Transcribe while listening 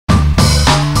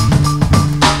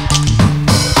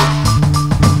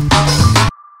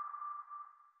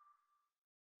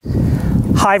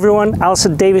Hi everyone,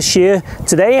 Alistair Davis here.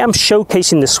 Today I'm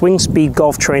showcasing the Swing Speed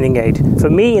Golf Training Aid. For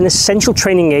me, an essential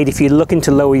training aid if you're looking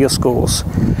to lower your scores.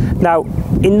 Now,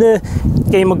 in the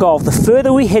game of golf, the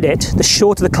further we hit it, the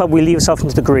shorter the club we leave ourselves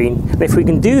into the green. And if we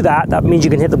can do that, that means you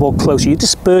can hit the ball closer. Your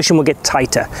dispersion will get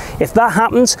tighter. If that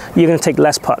happens, you're going to take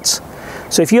less putts.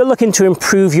 So if you're looking to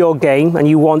improve your game and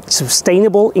you want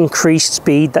sustainable increased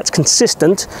speed that's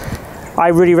consistent, I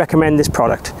really recommend this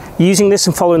product. Using this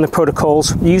and following the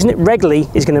protocols, using it regularly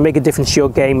is going to make a difference to your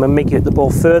game and make you hit the ball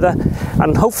further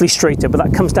and hopefully straighter, but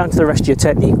that comes down to the rest of your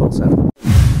technique also.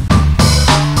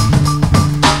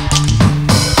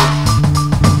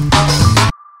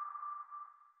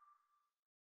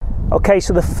 Okay,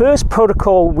 so the first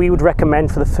protocol we would recommend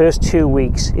for the first 2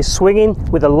 weeks is swinging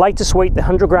with the lightest weight, the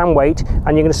 100-gram weight,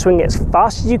 and you're going to swing it as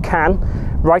fast as you can,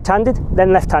 right-handed,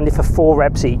 then left-handed for 4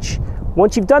 reps each.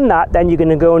 Once you've done that, then you're going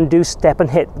to go and do step and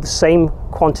hit with the same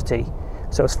quantity.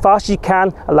 So as fast as you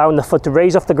can, allowing the foot to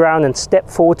raise off the ground and step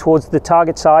forward towards the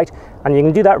target side, and you're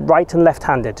going to do that right and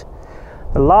left-handed.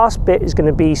 The last bit is going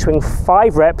to be swing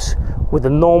 5 reps with the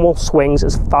normal swings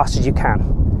as fast as you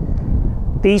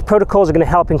can. These protocols are going to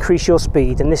help increase your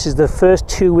speed, and this is the first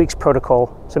 2 weeks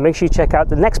protocol. So make sure you check out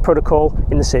the next protocol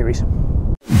in the series.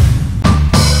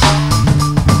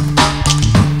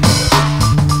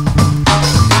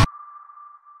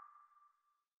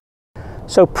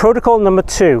 So protocol number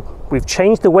 2, we've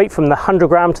changed the weight from the 100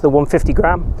 gram to the 150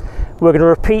 gram. We're going to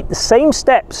repeat the same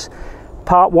steps,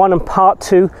 part 1 and part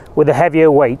 2, with a heavier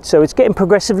weight. So it's getting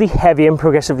progressively heavier and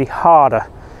progressively harder.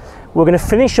 We're going to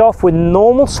finish off with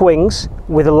normal swings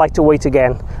with a lighter weight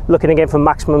again, looking again for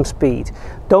maximum speed.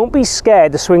 Don't be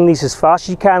scared to swing these as fast as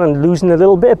you can and losing a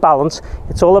little bit of balance.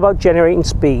 It's all about generating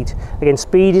speed. Again,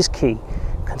 speed is key.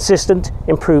 Consistent,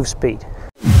 improved speed.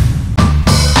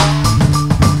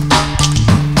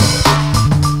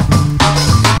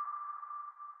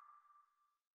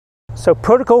 So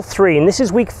protocol 3, and this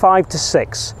is week 5 to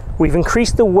 6. We've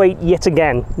increased the weight yet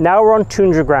again. Now we're on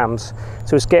 200 grams,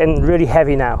 so it's getting really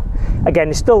heavy now. Again,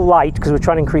 it's still light because we're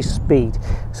trying to increase speed.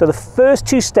 So the first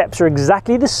 2 steps are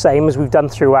exactly the same as we've done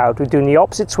throughout. We're doing the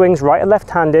opposite swings, right and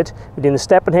left-handed. We're doing the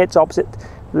step and hits, opposite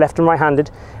left and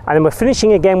right-handed. And then we're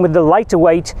finishing again with the lighter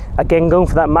weight, again going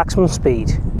for that maximum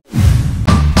speed.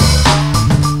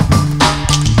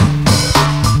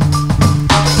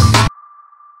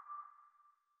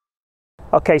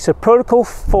 Okay, so protocol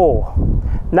 4.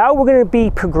 Now we're going to be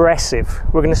progressive.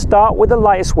 We're going to start with the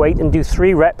lightest weight and do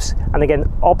 3 reps, and again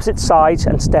opposite sides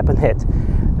and step and hit.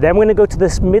 Then we're going to go to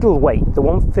this middle weight, the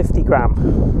 150 gram,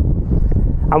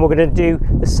 and we're going to do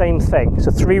the same thing.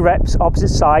 So 3 reps, opposite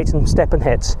sides and step and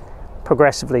hits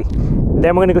progressively.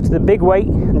 Then we're going to go to the big weight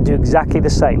and do exactly the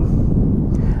same.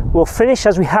 We'll finish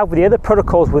as we have with the other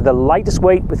protocols with the lightest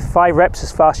weight with 5 reps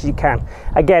as fast as you can.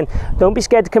 Again, don't be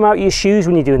scared to come out of your shoes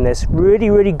when you're doing this.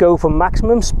 Really go for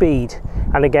maximum speed.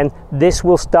 And again, this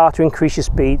will start to increase your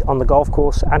speed on the golf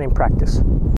course and in practice.